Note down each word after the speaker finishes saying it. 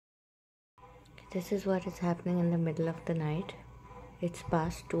This is what is happening in the middle of the night. It's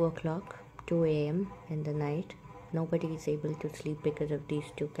past 2 o'clock, 2 a.m. in the night. Nobody is able to sleep because of these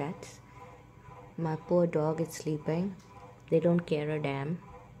two cats. My poor dog is sleeping. They don't care a damn.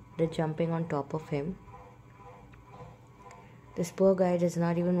 They're jumping on top of him. This poor guy does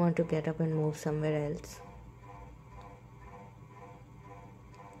not even want to get up and move somewhere else.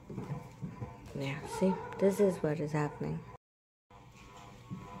 Yeah, see, this is what is happening.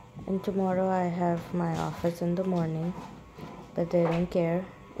 And tomorrow I have my office in the morning, but they don't care.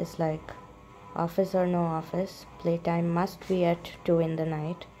 It's like office or no office. Playtime must be at 2 in the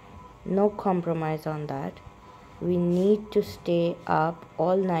night. No compromise on that. We need to stay up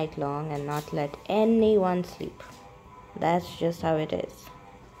all night long and not let anyone sleep. That's just how it is.